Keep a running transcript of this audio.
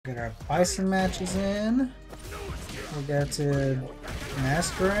Get our Bison matches in. We'll get to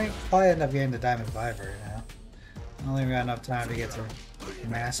Master rank. Probably end up getting to Diamond 5 right now. I don't think we got enough time to get to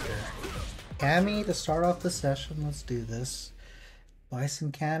Master. Cammy to start off the session. Let's do this.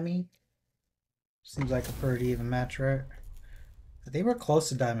 Bison Cammy. Seems like a pretty even match, right? I think we're close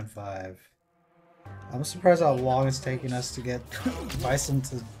to Diamond 5. I'm surprised how long it's taking us to get Bison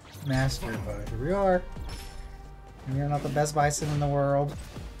to Master, but here we are. And we're not the best Bison in the world.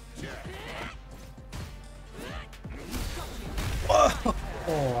 Whoa!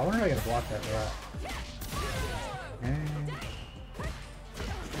 Oh, I wonder if I can block that threat. Okay.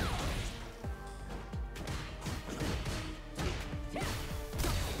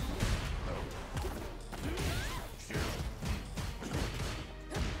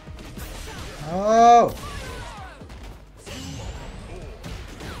 Oh!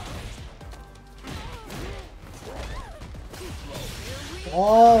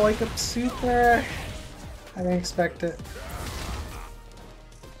 Oh, wake up super! I didn't expect it.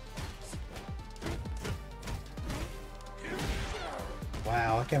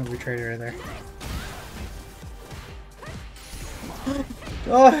 Wow, I can't believe we traded her there.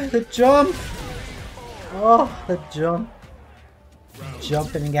 Oh, the jump! Oh, the jump.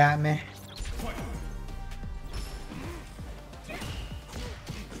 Jumping got me.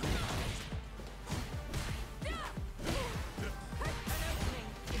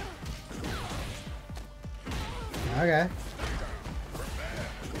 Okay.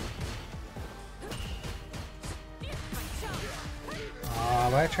 Oh,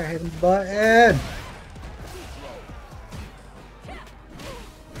 why try hitting the button?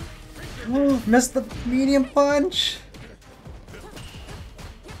 Oh, missed the medium punch.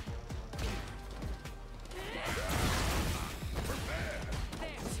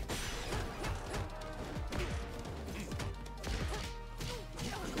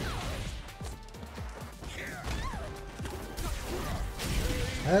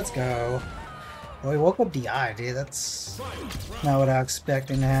 Let's go. Oh, he woke up DI, dude. That's not what I was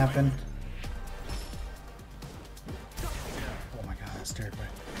expecting to happen. Oh my god, that's terrifying.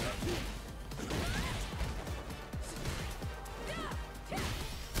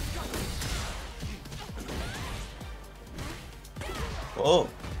 Oh.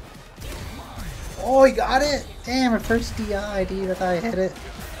 Oh, he got it! Damn, reverse DI, dude. I thought I hit it.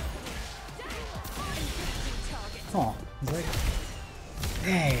 Oh, he's like...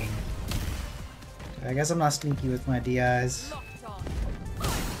 Dang. I guess I'm not sneaky with my DIs.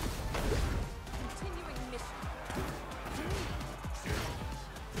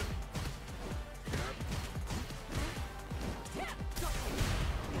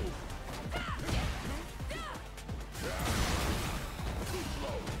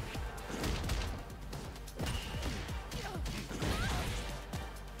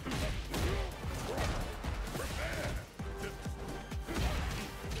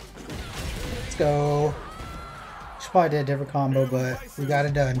 Let's go. Should probably did a different combo, but we got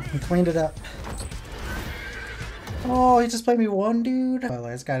it done. We cleaned it up. Oh, he just played me one, dude. Oh,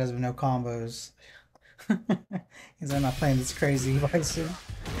 this guy doesn't have no combos. He's not playing this crazy Bison.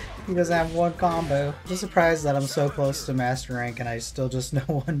 He doesn't have one combo. I'm just surprised that I'm so close to Master Rank and I still just know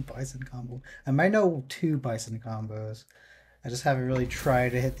one Bison combo. I might know two Bison combos. I just haven't really tried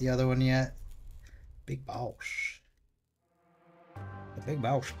to hit the other one yet. Big boss. The big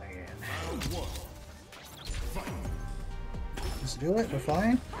boss man. Let's do it, we're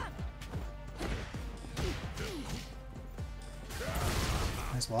fine.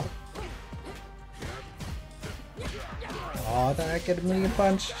 Nice block. Oh, I thought I could medium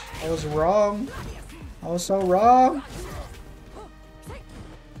punch. I was wrong. I was so wrong.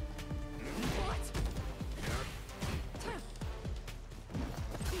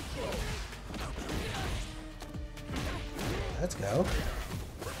 Let's go.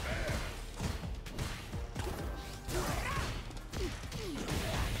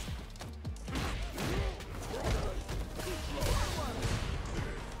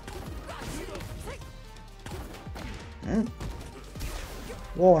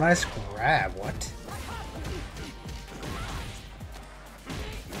 Whoa, nice grab. What?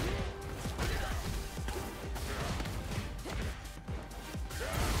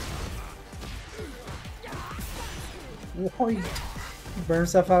 Whoa, he burned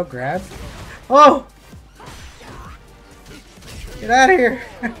himself out, grab. Oh! Get out of here!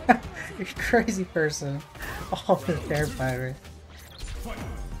 You crazy person. Oh, the terrified me.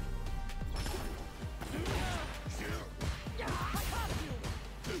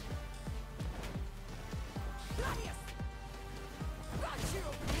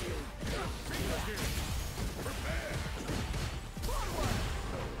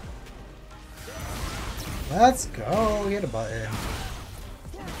 Let's go. Hit a button.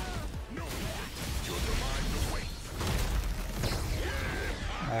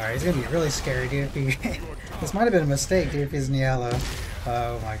 Alright, he's gonna be really scary, dude. If he... This might have been a mistake, dude, if he's in yellow.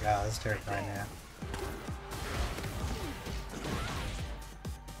 Oh my god, that's terrifying now.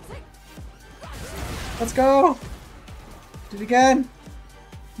 Let's go! Do it again!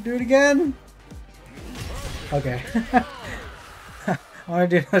 Do it again! Okay. I want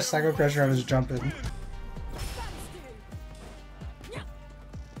to do a psycho pressure on his jumping.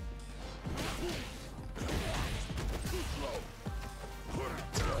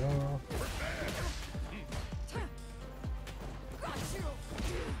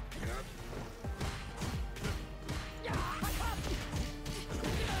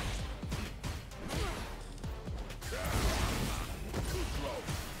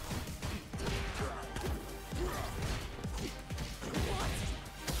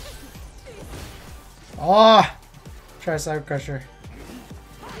 Oh! Try side crusher.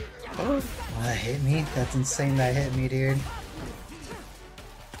 Oh, that hit me? That's insane that hit me, dude.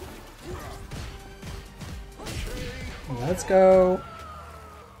 Let's go.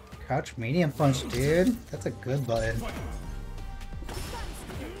 Crouch medium punch, dude. That's a good button.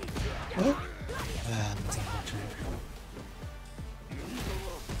 Oh. Ah, that's unfortunate.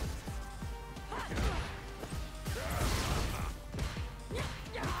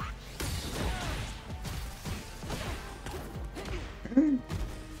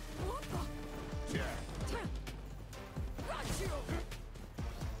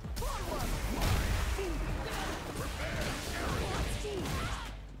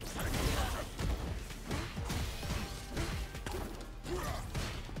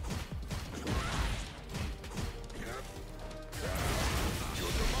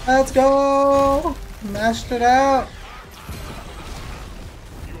 Let's go! Mashed it out!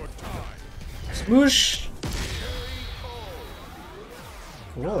 Smoosh!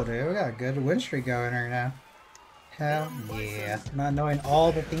 Cool, dude. We got a good win streak going right now. Hell yeah. Not knowing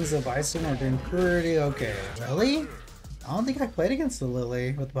all the things of Bison, we're doing pretty okay. Lily? I don't think I played against the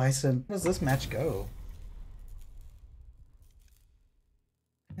Lily with Bison. How does this match go?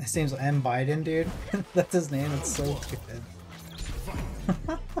 His name's M. Biden, dude. That's his name. It's so stupid.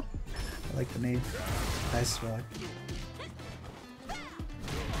 I like the name. Nice one.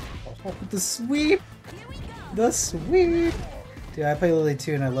 Oh, the sweep! The sweep! Dude, I play Lily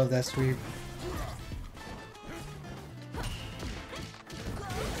too and I love that sweep.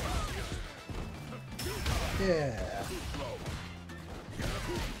 Yeah.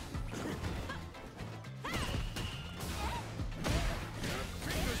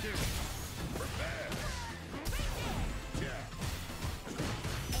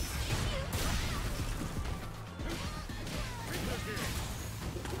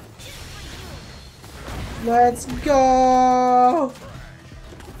 Let's go!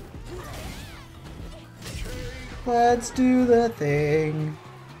 Let's do the thing.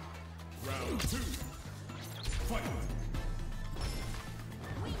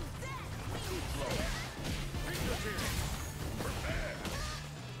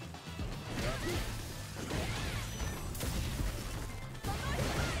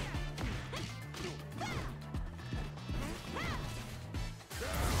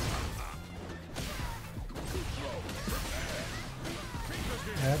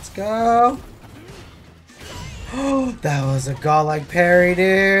 Let's go. Oh, that was a godlike parry,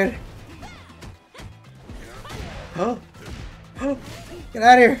 dude. Oh, oh, get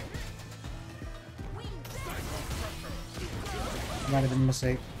out of here. Might have been a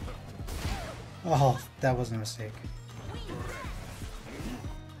mistake. Oh, that wasn't a mistake.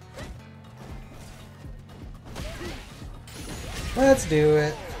 Let's do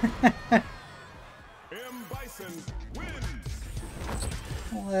it.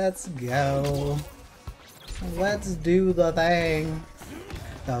 Let's go. Let's do the thing.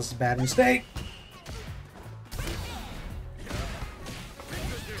 That was a bad mistake.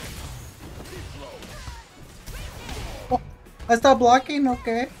 Oh, I stopped blocking?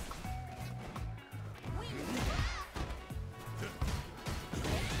 Okay.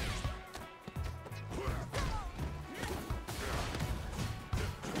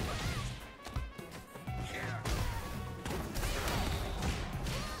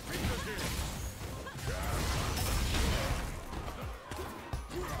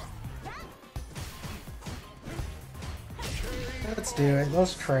 Let's do it.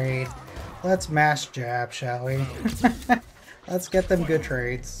 Let's trade. Let's mash jab, shall we? Let's get them good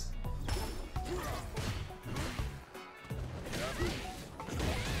trades.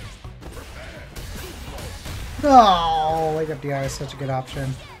 Oh, leg up DI is such a good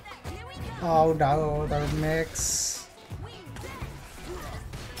option. Oh no, the mix.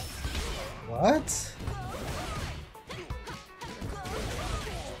 What?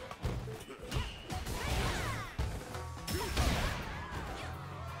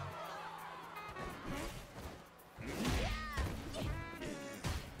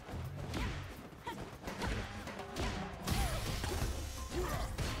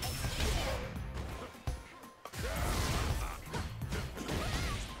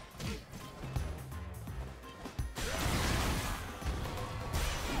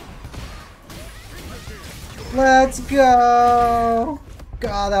 Let's go!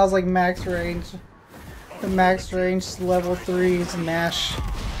 God, that was like max range. The max range level 3 smash.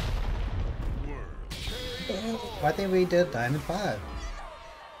 I think we did Diamond 5.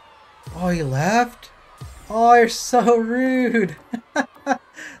 Oh, he left? Oh, you're so rude!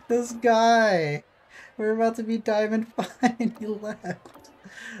 This guy! We're about to be Diamond 5 and he left.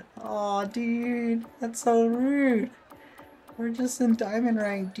 Oh, dude, that's so rude. We're just in Diamond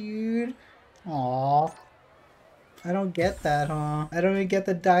rank, dude. Aw. I don't get that, huh? I don't even get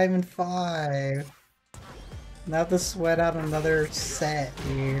the Diamond 5. Now I have to sweat out another set,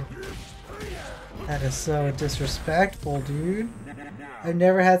 dude. That is so disrespectful, dude. I've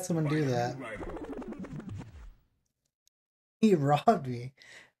never had someone do that. He robbed me.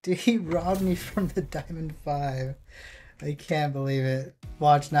 Dude, he robbed me from the Diamond 5. I can't believe it.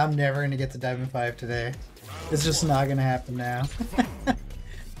 Watch, now I'm never gonna get the Diamond 5 today. It's just not gonna happen now. Oh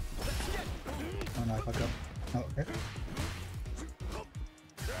no, I fucked up. Oh, okay.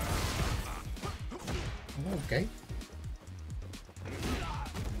 Okay.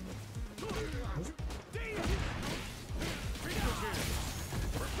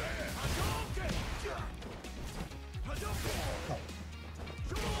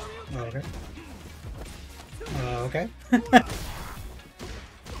 Oh, okay. Okay.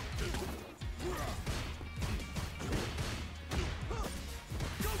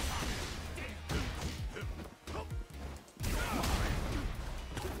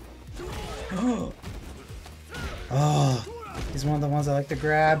 Oh, he's one of the ones I like to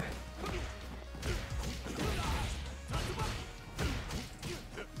grab.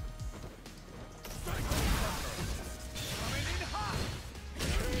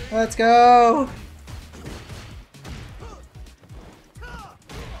 Let's go!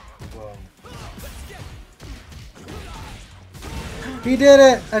 Whoa. He did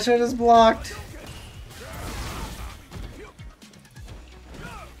it! I should have just blocked.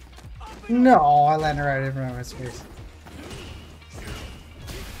 No, I landed right in front of his face.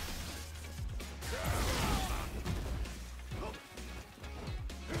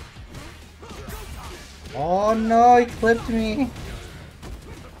 Oh no, he clipped me.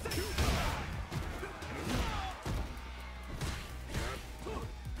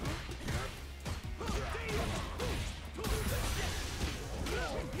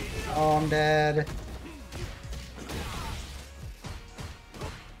 Oh, I'm dead.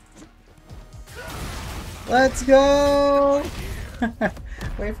 Let's go!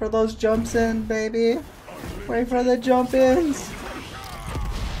 Wait for those jumps in, baby. Wait for the jump ins.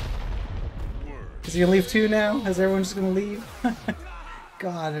 Is he gonna leave too now? Is everyone just gonna leave?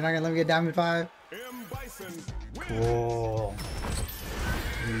 God, they're not gonna let me get Diamond 5. Cool.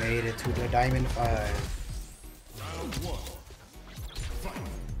 We made it to the Diamond 5.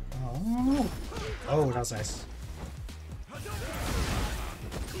 Oh, oh, that was nice.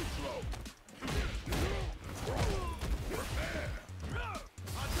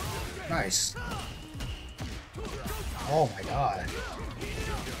 Nice. Oh my god.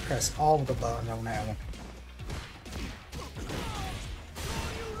 Press all of the buttons on that one.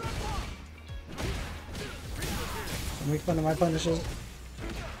 Don't make fun of my punishes.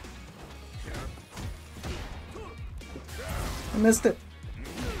 I missed it.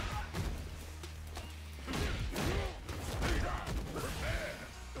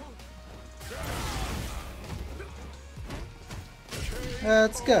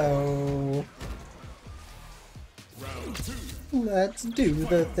 Let's go. Let's do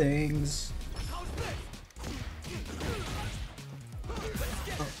the things.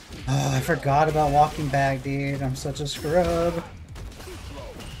 Oh, I forgot about walking back, dude. I'm such a scrub.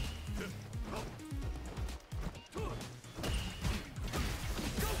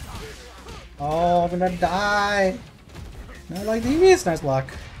 Oh, I'm gonna die. Not like these. Nice block.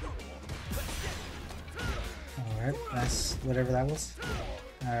 Alright, nice. Whatever that was.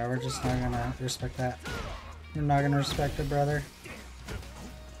 Alright, we're just not gonna respect that. We're not gonna respect it, brother.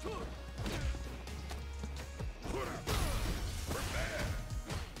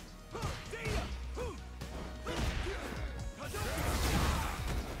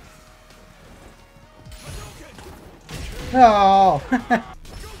 No!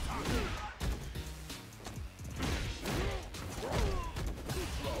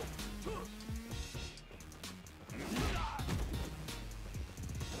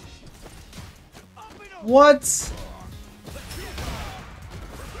 What?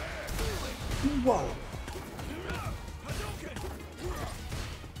 Whoa.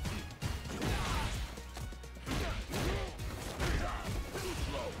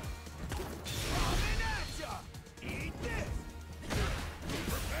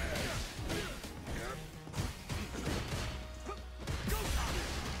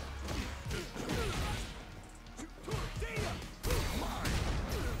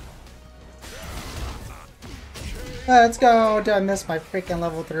 Let's go! Did I miss my freaking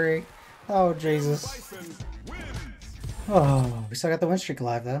level 3? Oh, Jesus. Oh, we still got the win streak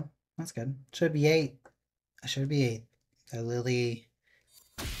alive, though. That's good. Should be 8. I should be 8. That Lily.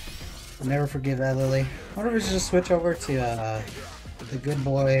 I'll never forgive that Lily. I wonder if we should just switch over to the good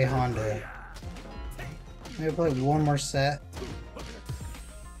boy Honda. Maybe play one more set.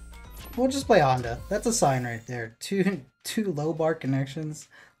 We'll just play Honda. That's a sign right there. Two low bar connections.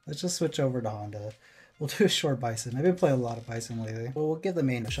 Let's just switch over to Honda. We'll do a short Bison. I've been playing a lot of Bison lately. Well, we'll give the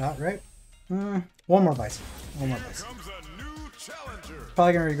main a shot, right? One more Bison. One more Bison.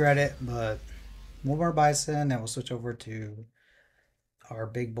 Probably gonna regret it, but one more Bison, and we'll switch over to our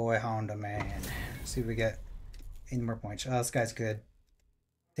big boy Honda, man. See if we get any more points. Oh, this guy's good.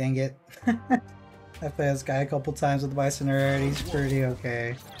 Dang it. I played this guy a couple times with the Bison already. He's pretty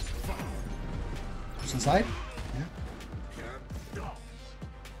okay. Push inside? Yeah.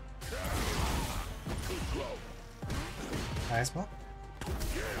 Nice spot.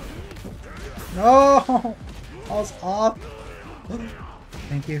 No! I was off.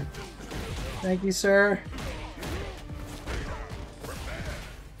 Thank you. Thank you, sir.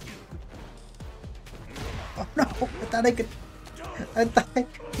 Oh no! I thought I could. I thought I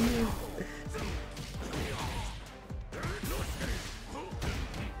could.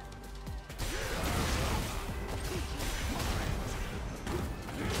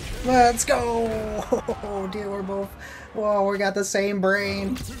 Let's go! Oh, dude, we're both. Whoa, we got the same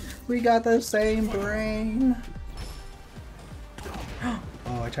brain. We got the same brain.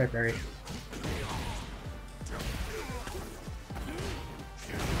 Oh, I tried berry.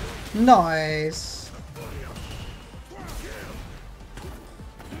 Nice.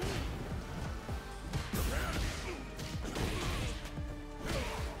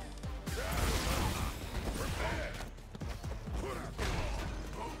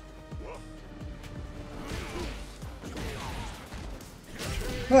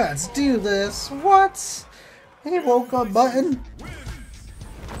 Let's do this. What? Hey, woke up button.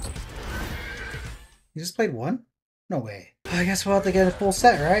 You just played one? No way. I guess we'll have to get a full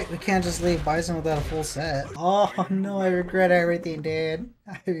set, right? We can't just leave Bison without a full set. Oh no, I regret everything, dude.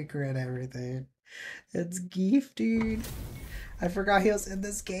 I regret everything. It's Geef, dude. I forgot he was in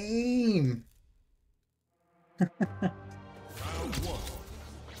this game.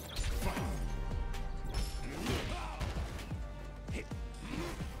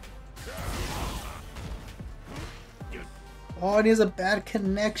 Oh, and he has a bad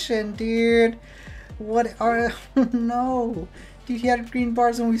connection, dude. What are... Oh, no. Dude, he had green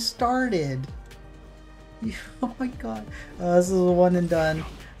bars when we started. Oh my god. This is a one and done.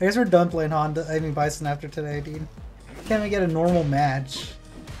 I guess we're done playing Bison after today, dude. Can't we get a normal match?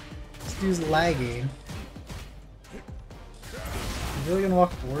 This dude's lagging. You really gonna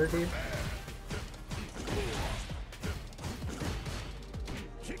walk forward, dude?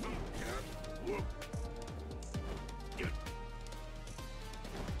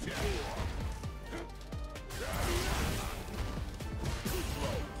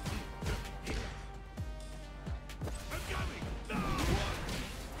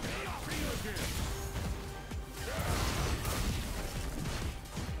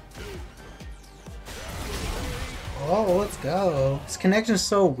 Oh, let's go. This connection is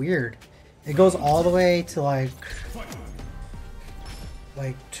so weird. It goes all the way to like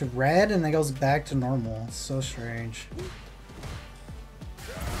to red and then goes back to normal. It's so strange.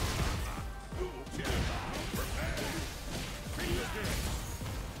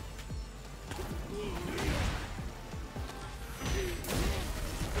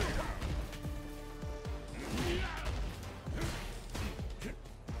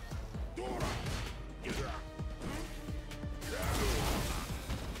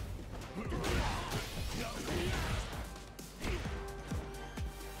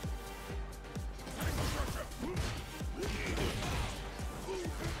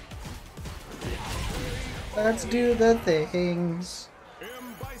 Let's do the things.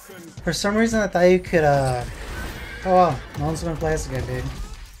 For some reason I thought you could Oh well, no one's gonna play us again, dude.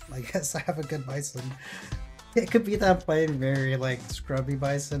 I guess I have a good Bison. It could be that I'm playing very like scrubby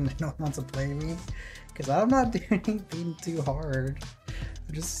Bison and no one wants to play me. Because I'm not doing anything too hard.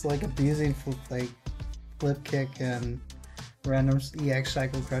 I'm just like abusing like flip kick and random EX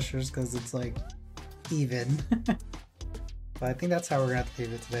cycle crushers because it's like even. But I think that's how we're gonna have to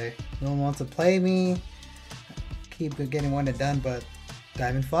leave it today. No one wants to play me. Keep getting one and done, but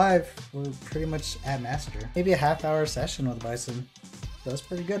Diamond 5, we're pretty much at Master. Maybe a half-hour session with Bison. That's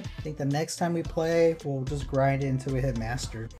pretty good. I think the next time we play, we'll just grind it until we hit Master.